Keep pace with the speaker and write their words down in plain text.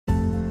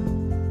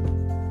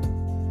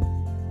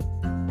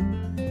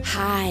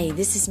Hi,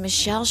 this is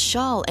Michelle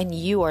Shull, and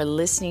you are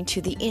listening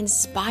to the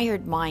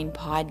Inspired Mind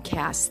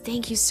podcast.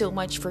 Thank you so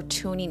much for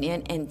tuning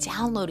in and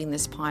downloading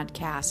this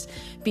podcast.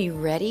 Be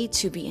ready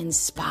to be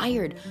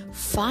inspired,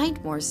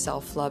 find more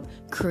self-love,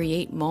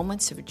 create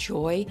moments of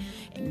joy,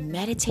 and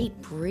meditate,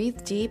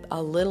 breathe deep,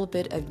 a little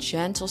bit of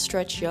gentle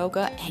stretch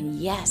yoga, and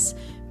yes,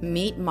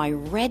 meet my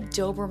Red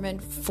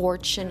Doberman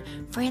Fortune,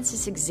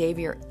 Francis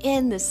Xavier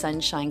in the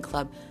Sunshine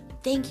Club.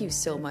 Thank you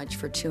so much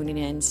for tuning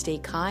in. Stay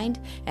kind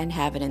and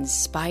have an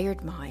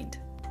inspired mind.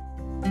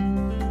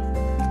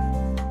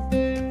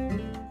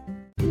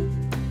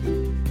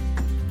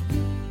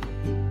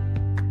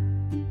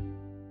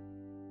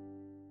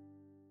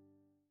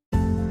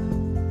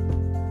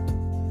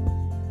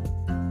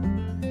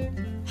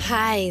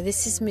 Hi,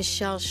 this is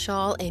Michelle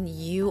Shull, and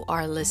you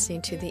are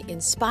listening to the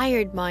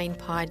Inspired Mind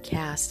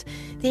podcast.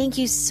 Thank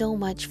you so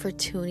much for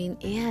tuning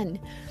in.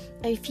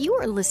 If you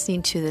are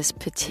listening to this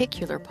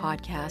particular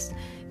podcast,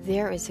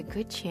 there is a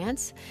good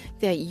chance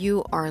that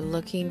you are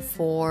looking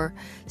for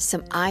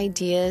some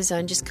ideas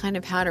on just kind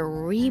of how to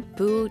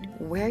reboot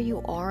where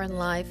you are in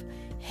life,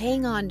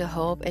 hang on to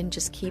hope, and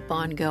just keep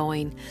on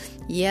going.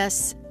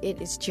 Yes,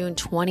 it is June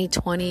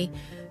 2020.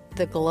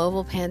 The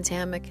global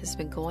pandemic has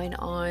been going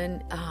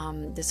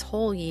on this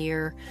whole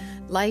year.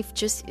 Life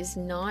just is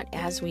not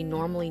as we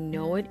normally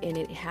know it, and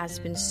it has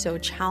been so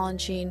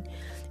challenging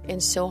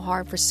and so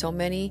hard for so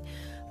many.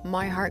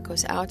 My heart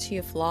goes out to you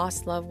if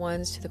lost loved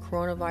ones to the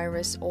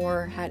coronavirus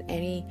or had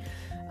any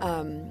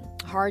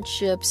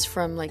hardships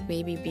from like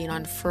maybe being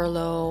on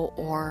furlough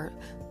or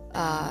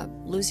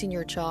losing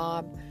your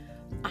job.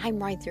 I'm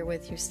right there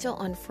with you, still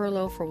on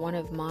furlough for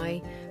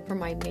my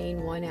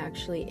main one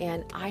actually,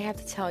 and I have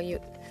to tell you,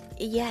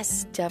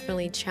 yes,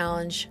 definitely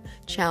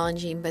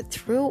challenging, but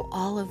through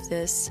all of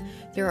this,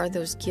 there are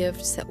those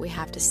gifts that we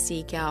have to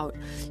seek out.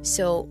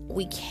 So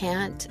we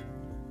can't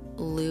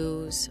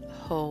lose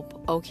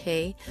hope,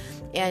 okay?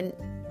 And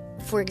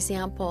for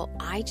example,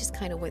 I just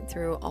kind of went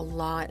through a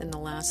lot in the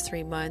last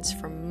 3 months,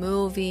 from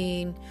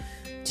moving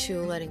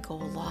to letting go a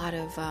lot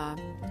of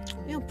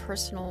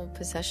personal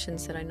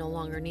possessions that I no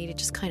longer needed,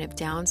 just kind of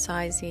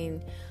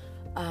downsizing,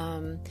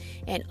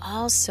 and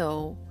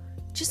also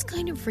just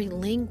kind of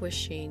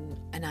relinquishing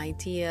an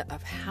idea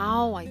of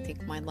how I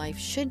think my life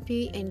should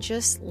be and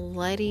just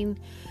letting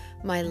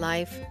my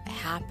life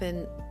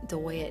happen the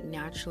way it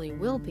naturally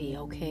will be,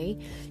 okay?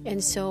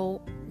 And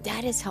so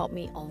that has helped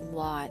me a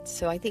lot.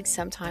 So I think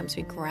sometimes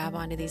we grab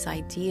onto these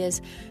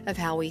ideas of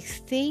how we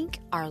think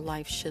our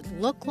life should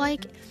look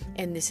like,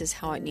 and this is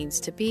how it needs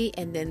to be,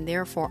 and then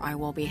therefore I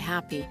will be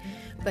happy.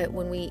 But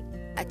when we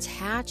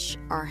attach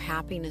our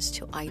happiness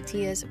to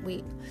ideas,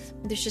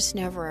 there's just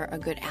never a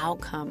good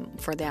outcome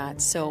for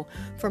that. So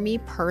for me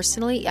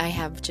personally, I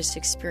have just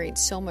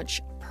experienced so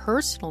much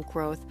personal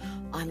growth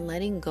on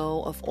letting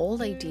go of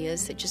old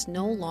ideas that just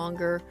no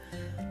longer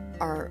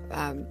are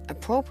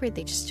appropriate.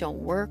 They just don't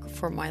work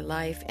for my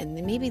life, and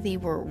maybe they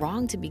were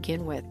wrong to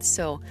begin with.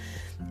 So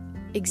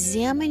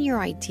examine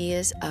your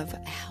ideas of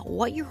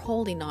what you're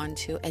holding on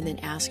to, and then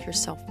ask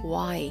yourself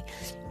why.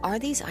 Are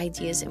these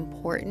ideas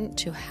important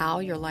to how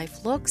your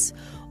life looks,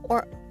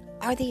 or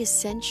are they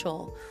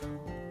essential?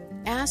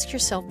 Ask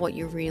yourself what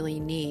you really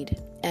need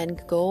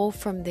and go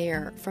from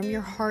there, from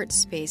your heart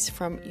space,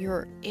 from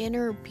your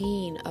inner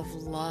being of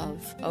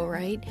love, all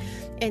right?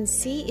 And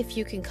see if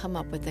you can come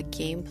up with a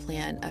game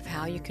plan of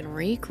how you can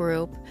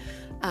regroup,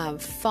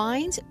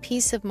 find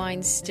peace of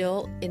mind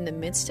still in the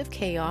midst of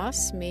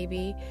chaos.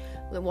 Maybe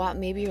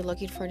you're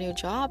looking for a new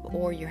job,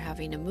 or you're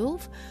having to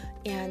move,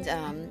 and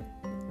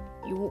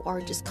you are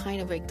just kind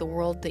of like the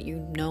world that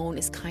you've known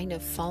is kind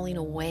of falling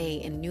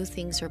away and new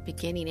things are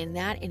beginning, and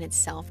that in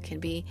itself can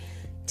be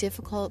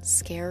difficult,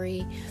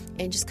 scary,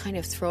 and just kind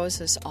of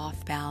throws us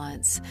off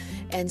balance.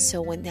 And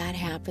so when that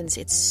happens,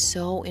 it's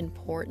so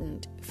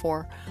important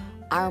for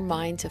our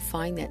mind to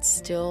find that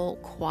still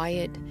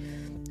quiet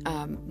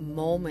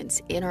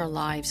moments in our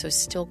lives, so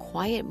still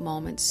quiet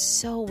moments,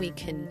 so we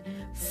can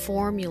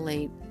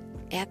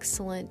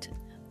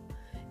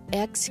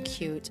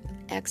execute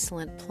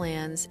excellent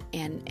plans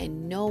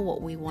and know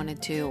what we want to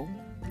do.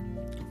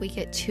 We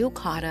get too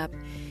caught up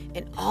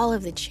in all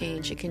of the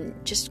change, it can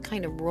just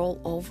kind of roll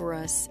over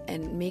us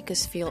and make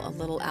us feel a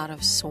little out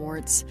of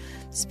sorts.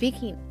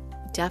 Speaking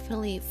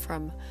definitely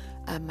from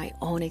my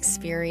own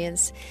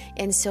experience.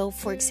 And so,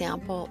 for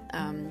example,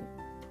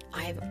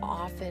 I've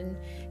often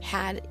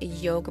had a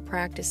yoga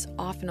practice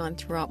off and on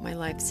throughout my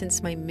life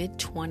since my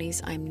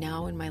mid-20s. I'm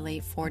now in my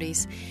late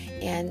 40s.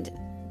 And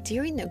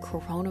during the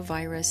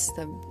coronavirus,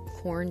 the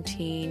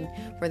quarantine,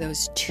 for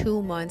those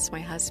 2 months, my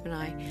husband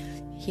and I,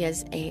 he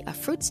has a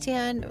fruit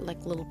stand,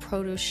 like a little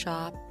produce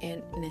shop,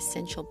 and an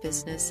essential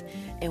business,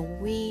 and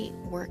we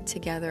worked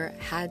together,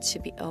 had to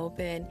be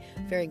open,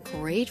 very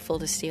grateful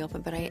to stay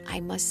open, but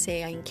I must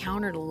say I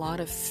encountered a lot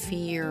of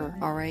fear,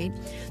 all right,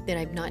 that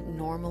I've not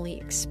normally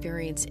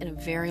experienced in a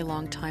very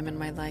long time in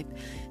my life.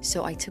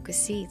 So I took a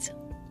seat,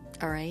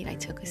 all right, I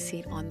took a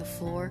seat on the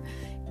floor,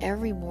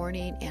 every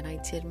morning, and I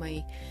did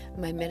my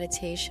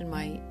meditation,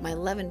 my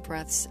 11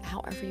 breaths,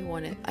 however you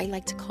want it. I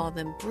like to call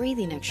them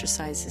breathing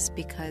exercises,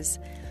 because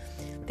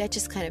that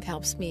just kind of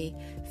helps me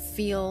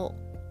feel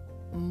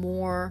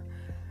more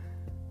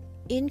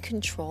in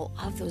control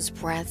of those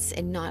breaths,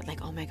 and not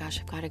like, oh my gosh,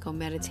 I've got to go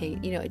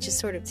meditate. It just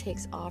sort of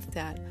takes off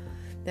that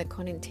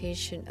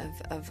connotation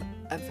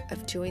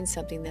of doing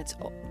something that's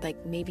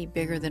like maybe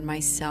bigger than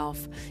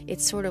myself.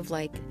 It's sort of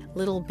like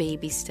little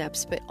baby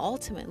steps, but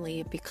ultimately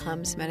it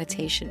becomes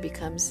meditation,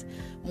 becomes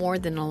more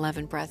than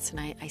 11 breaths, and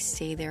I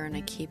stay there and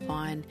I keep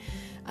on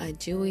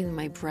doing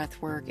my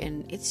breath work,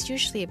 and it's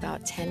usually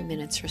about 10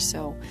 minutes or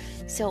so.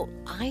 So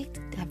I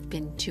have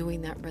been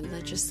doing that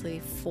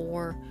religiously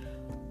for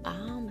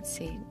let's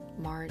see,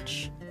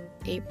 March,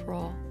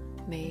 April,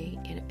 May,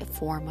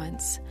 4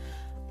 months.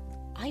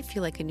 I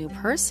feel like a new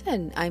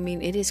person. I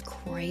mean, it is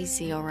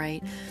crazy, all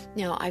right?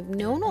 Now, I've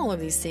known all of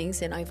these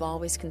things, and I've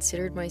always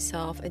considered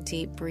myself a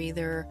deep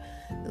breather,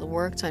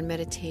 worked on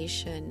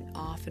meditation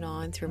off and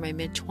on through my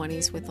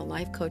mid-20s with a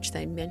life coach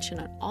that I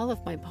mentioned on all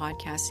of my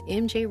podcasts,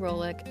 MJ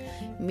Rolick.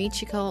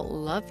 Michiko,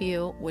 love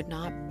you, would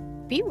not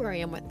be where I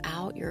am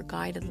without your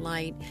guided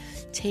light,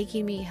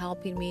 taking me,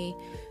 helping me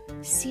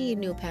see a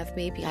new path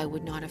maybe I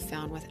would not have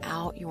found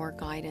without your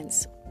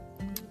guidance.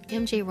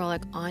 MJ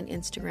Rolick on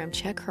Instagram.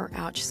 Check her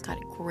out. She's got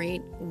a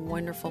great,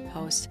 wonderful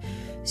post.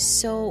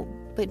 So,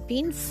 but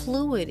being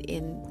fluid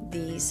in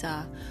these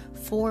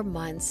 4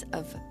 months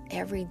of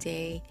every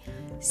day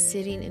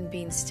sitting and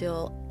being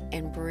still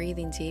and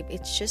breathing deep,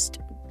 it's just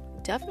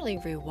definitely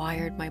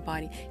rewired my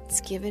body.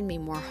 It's given me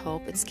more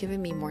hope. It's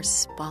given me more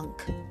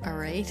spunk. All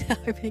right.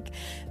 I think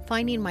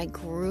finding my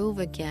groove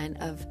again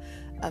of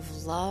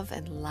love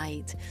and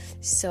light.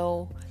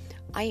 So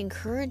I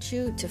encourage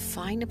you to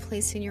find a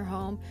place in your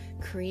home,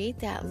 create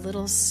that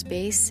little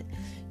space.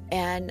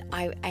 And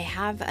I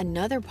have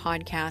another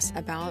podcast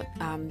about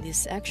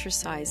this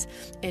exercise.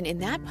 And in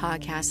that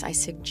podcast, I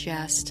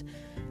suggest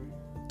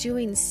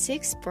doing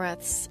 6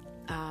 breaths.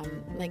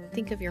 Like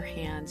think of your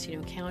hands,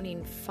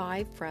 counting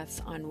 5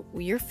 breaths on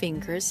your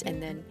fingers,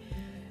 and then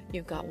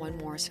you've got one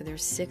more. So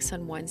there's 6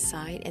 on one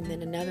side, and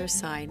then another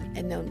side,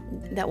 and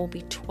then that will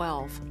be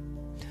 12.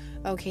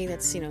 Okay,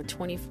 that's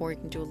 24. You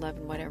can do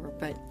 11, whatever.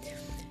 But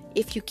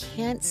if you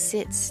can't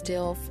sit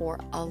still for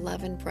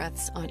 11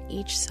 breaths on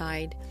each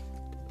side,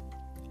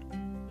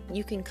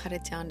 you can cut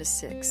it down to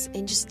 6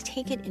 and just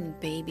take it in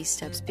baby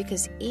steps,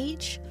 because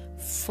each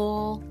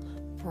full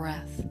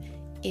breath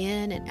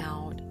in and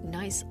out,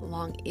 nice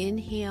long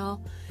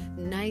inhale,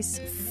 nice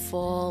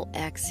full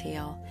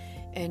exhale,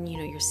 and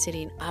you're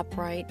sitting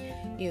upright,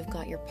 you've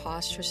got your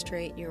posture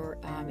straight, you're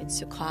in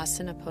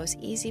Sukhasana pose,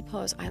 easy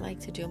pose. I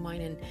like to do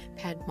mine in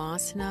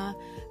Padmasana,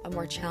 a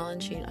more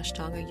challenging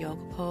Ashtanga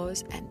yoga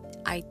pose, and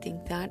I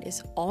think that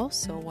is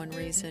also one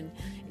reason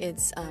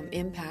it's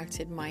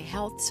impacted my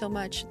health so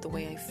much, the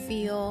way I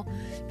feel.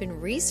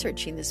 Been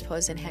researching this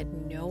pose and had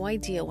no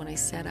idea when I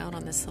set out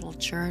on this little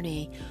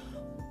journey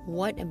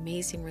what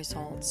amazing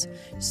results.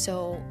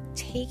 So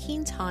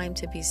taking time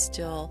to be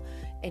still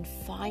and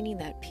finding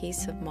that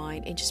peace of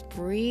mind and just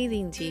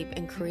breathing deep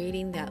and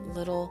creating that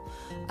little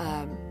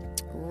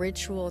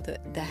ritual,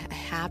 the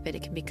habit.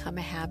 It can become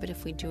a habit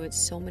if we do it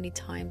so many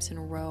times in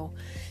a row.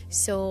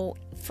 So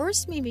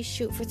first maybe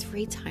shoot for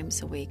 3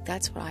 times a week.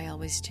 That's what I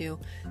always do.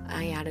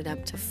 I add it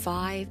up to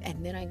 5,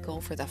 and then I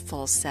go for the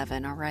full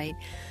 7, all right?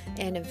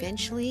 And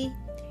eventually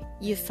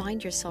you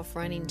find yourself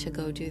running to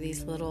go do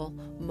these little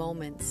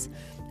moments.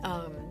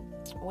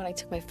 When I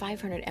took my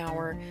 500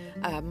 hour,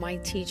 my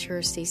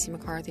teacher, Stacey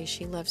McCarthy,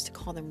 she loves to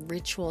call them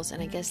rituals.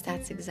 And I guess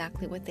that's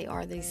exactly what they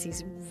are.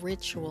 These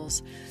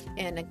rituals.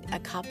 And a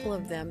couple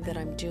of them that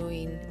I'm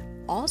doing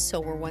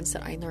also were ones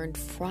that I learned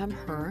from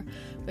her,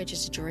 which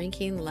is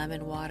drinking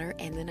lemon water.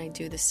 And then I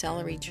do the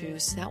celery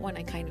juice. That one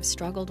I kind of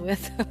struggled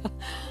with.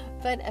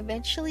 But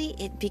eventually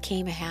it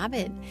became a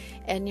habit.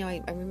 And,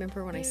 I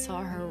remember when I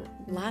saw her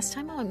last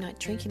time, I'm not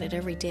drinking it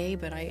every day,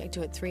 but I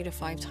do it 3 to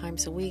 5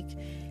 times a week.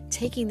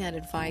 Taking that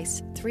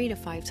advice 3 to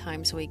 5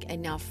 times a week, and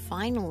now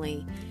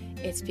finally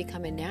it's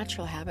become a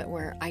natural habit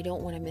where I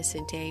don't want to miss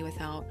a day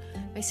without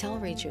my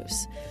celery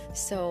juice.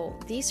 So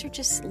these are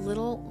just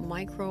little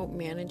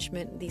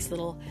micromanagement, these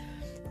little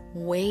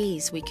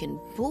ways we can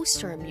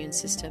boost our immune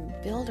system,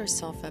 build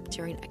ourselves up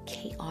during a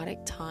chaotic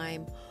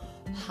time.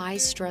 High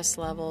stress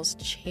levels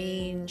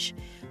change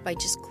by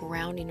just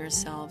grounding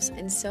ourselves.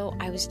 And so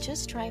I was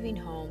just driving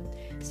home,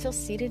 still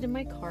seated in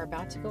my car,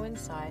 about to go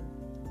inside.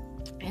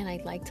 And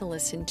I'd like to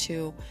listen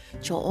to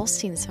Joel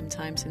Osteen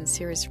sometimes in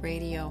Sirius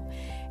Radio.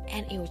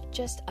 And it was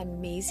just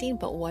amazing,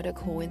 but what a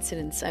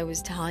coincidence. I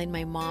was telling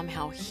my mom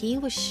how he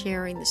was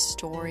sharing the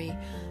story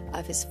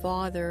of his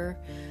father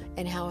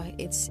and how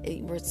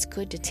it's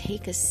good to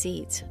take a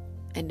seat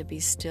and to be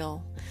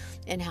still.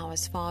 And how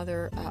his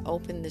father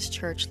opened this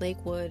church,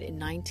 Lakewood, in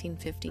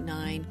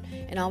 1959,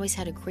 and always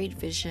had a great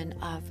vision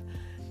of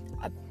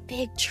a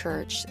big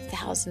church,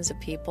 thousands of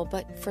people.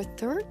 But for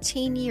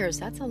 13 years,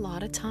 that's a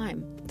lot of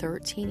time,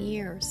 13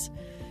 years,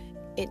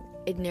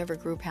 it never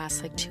grew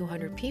past like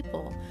 200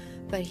 people.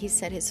 But he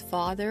said his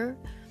father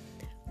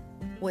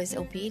was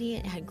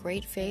obedient, had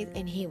great faith,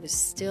 and he was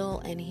still,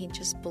 and he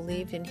just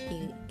believed, and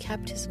he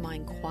kept his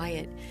mind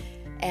quiet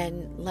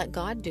and let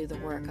God do the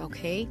work,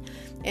 okay?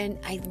 And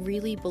I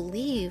really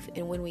believe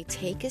in when we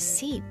take a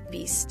seat,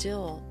 be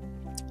still,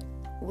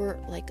 we're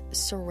like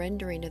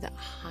surrendering to that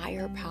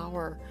higher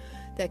power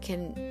that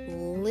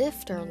can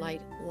lift our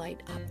light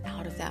up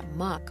out of that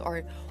muck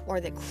or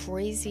the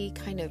crazy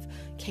kind of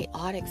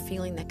chaotic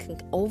feeling that can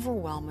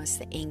overwhelm us,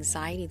 the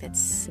anxiety that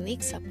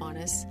sneaks up on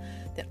us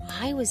that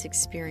I was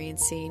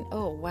experiencing,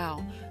 oh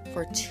wow,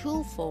 for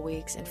 2 full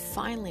weeks. And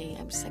finally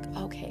I'm just like,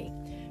 okay,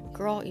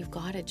 girl, you've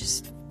got to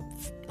just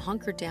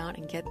hunker down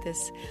and get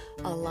this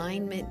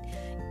alignment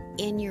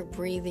in your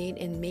breathing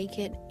and make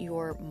it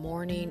your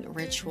morning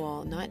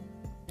ritual, not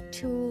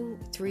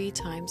 2-3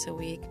 times a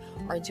week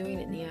or doing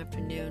it in the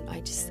afternoon. I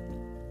just,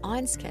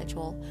 on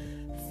schedule,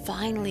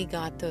 finally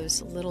got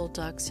those little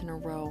ducks in a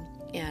row,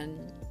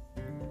 and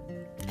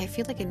I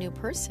feel like a new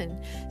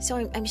person. So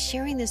I'm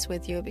sharing this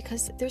with you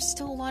because there's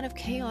still a lot of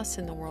chaos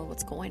in the world.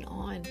 What's going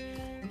on?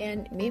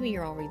 And maybe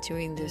you're already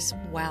doing this.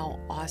 Wow,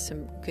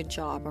 awesome, good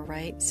job, all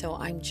right? So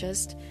I'm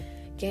just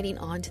getting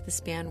onto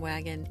this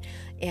bandwagon,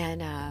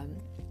 and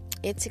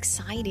it's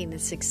exciting.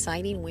 It's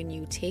exciting when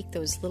you take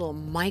those little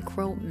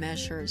micro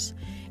measures,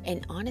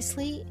 and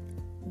honestly,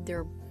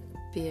 they're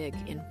big,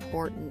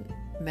 important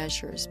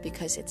measures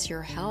because it's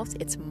your health,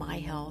 it's my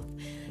health,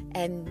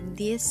 and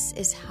this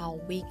is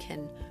how we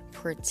can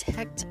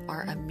protect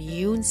our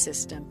immune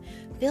system,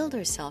 build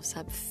ourselves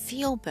up,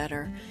 feel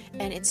better,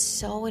 and it's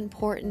so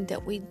important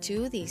that we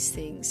do these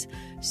things.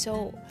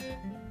 So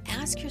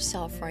ask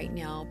yourself right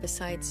now,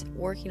 besides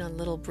working on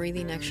little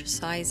breathing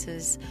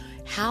exercises,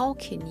 how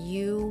can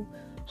you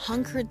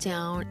hunker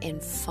down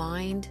and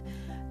find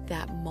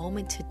that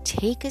moment to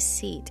take a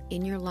seat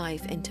in your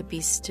life and to be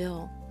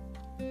still?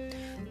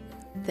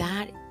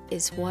 That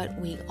is what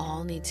we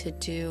all need to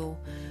do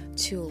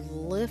to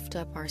lift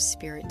up our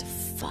spirit, to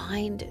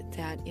find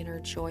that inner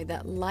joy.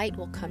 That light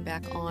will come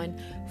back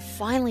on,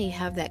 finally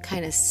have that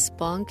kind of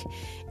spunk.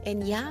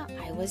 And yeah,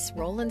 I was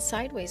rolling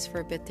sideways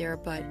for a bit there,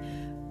 but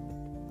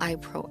I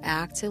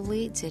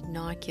proactively did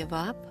not give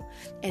up.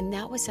 And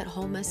that was that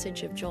whole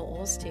message of Joel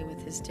Osteen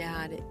with his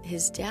dad.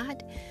 His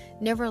dad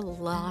never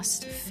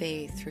lost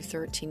faith through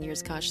 13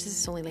 years. Gosh, this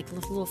is only like a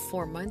little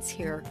 4 months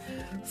here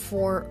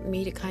for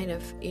me to kind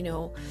of,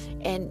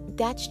 and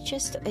that's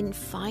just in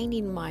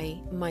finding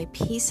my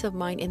peace of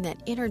mind and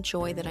that inner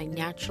joy that I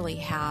naturally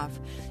have.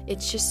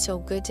 It's just so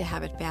good to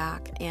have it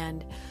back.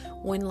 And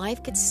when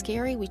life gets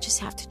scary, we just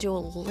have to do a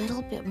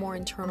little bit more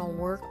internal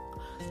work.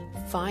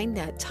 Find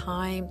that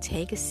time,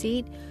 take a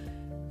seat,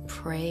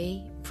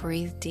 pray,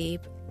 breathe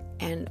deep,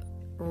 and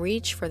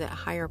reach for that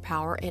higher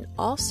power, and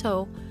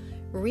also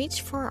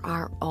reach for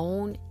our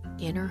own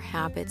inner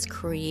habits,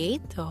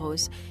 create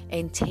those,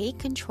 and take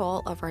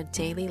control of our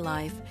daily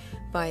life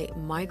by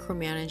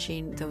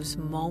micromanaging those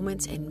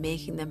moments and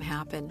making them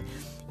happen.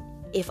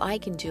 If I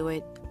can do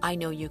it, I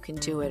know you can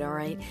do it, all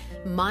right?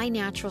 My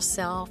natural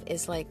self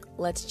is like,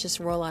 let's just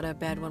roll out of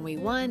bed when we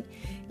want.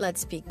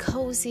 Let's be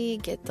cozy,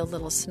 get the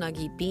little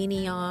snuggy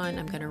beanie on.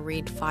 I'm going to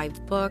read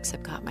 5 books.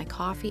 I've got my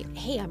coffee.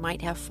 Hey, I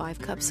might have 5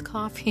 cups of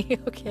coffee,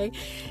 okay?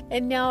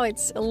 And now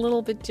it's a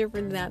little bit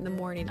different than that in the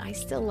morning. I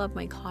still love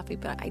my coffee,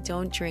 but I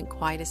don't drink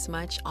quite as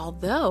much,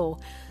 although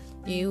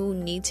you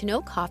need to know,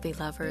 coffee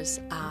lovers,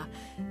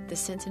 the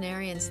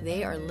centenarians,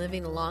 they are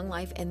living a long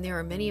life, and there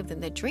are many of them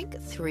that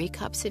drink 3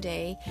 cups a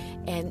day,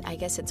 and I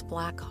guess it's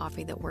black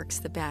coffee that works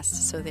the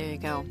best. So there you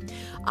go.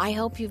 I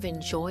hope you've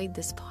enjoyed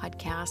this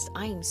podcast.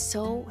 I am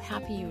so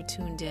happy you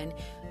tuned in.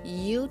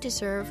 You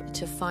deserve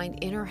to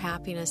find inner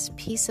happiness,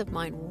 peace of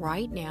mind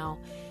right now.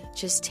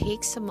 Just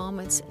take some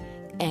moments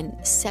and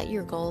set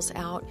your goals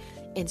out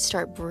and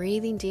start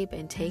breathing deep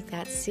and take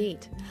that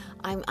seat.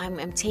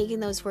 I'm taking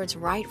those words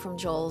right from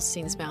Joel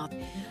Osteen's mouth,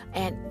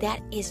 and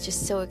that is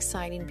just so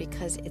exciting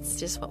because it's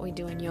just what we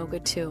do in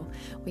yoga too.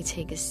 We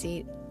take a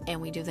seat and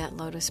we do that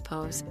lotus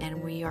pose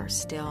and we are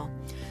still.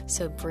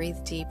 So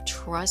breathe deep,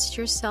 trust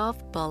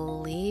yourself,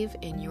 believe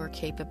in your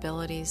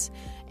capabilities,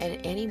 and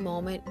at any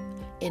moment,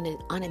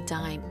 on a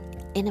dime,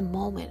 in a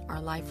moment,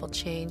 our life will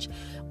change.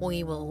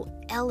 We will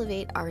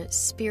elevate our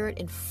spirit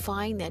and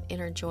find that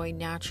inner joy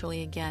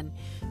naturally again.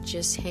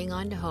 Just hang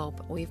on to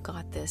hope. We've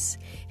got this.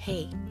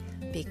 Hey,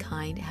 be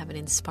kind, have an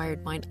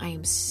inspired mind. I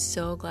am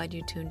so glad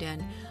you tuned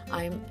in.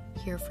 I'm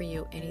here for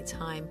you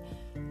anytime.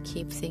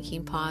 Keep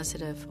thinking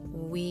positive.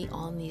 We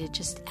all need to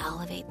just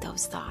elevate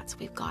those thoughts.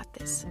 We've got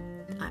this.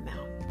 I'm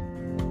out.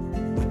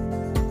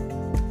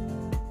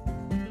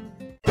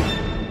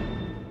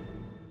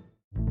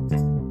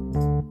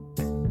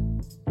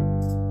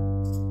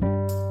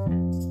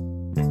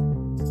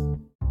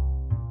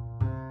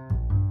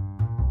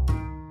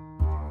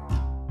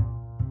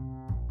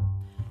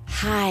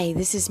 Hi, Hi,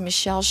 this is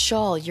Michelle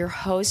Shull, your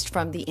host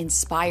from the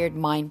Inspired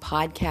Mind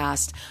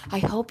podcast. I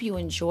hope you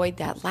enjoyed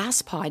that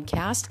last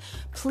podcast.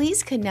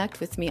 Please connect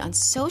with me on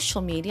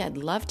social media. I'd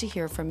love to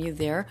hear from you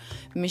there.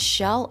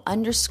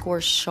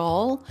 Michelle_Shull,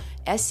 SHULL,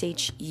 at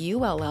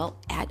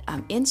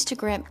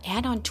Instagram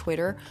and on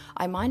Twitter.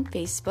 I'm on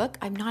Facebook.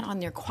 I'm not on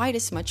there quite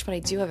as much, but I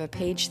do have a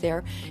page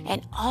there.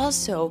 And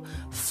also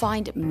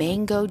find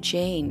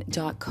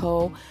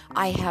mangojane.co.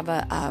 I have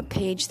a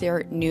page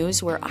there,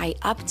 news, where I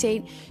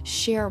update,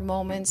 share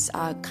moments,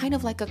 kind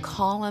of like a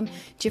column,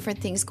 different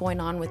things going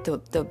on with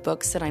the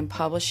books that I'm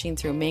publishing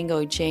through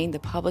Mango Jane, the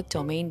public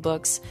domain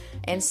books,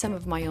 and some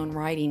of my own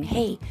writing.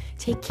 Hey,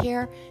 take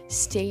care,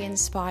 stay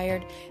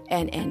inspired,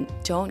 and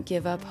don't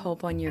give up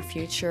hope on your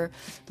future.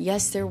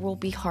 Yes, there will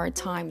be hard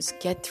times.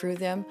 Get through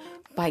them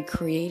by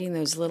creating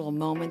those little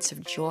moments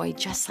of joy,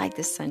 just like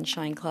the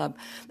Sunshine Club.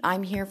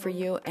 I'm here for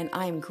you, and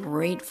I'm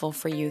grateful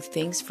for you.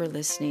 Thanks for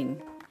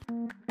listening.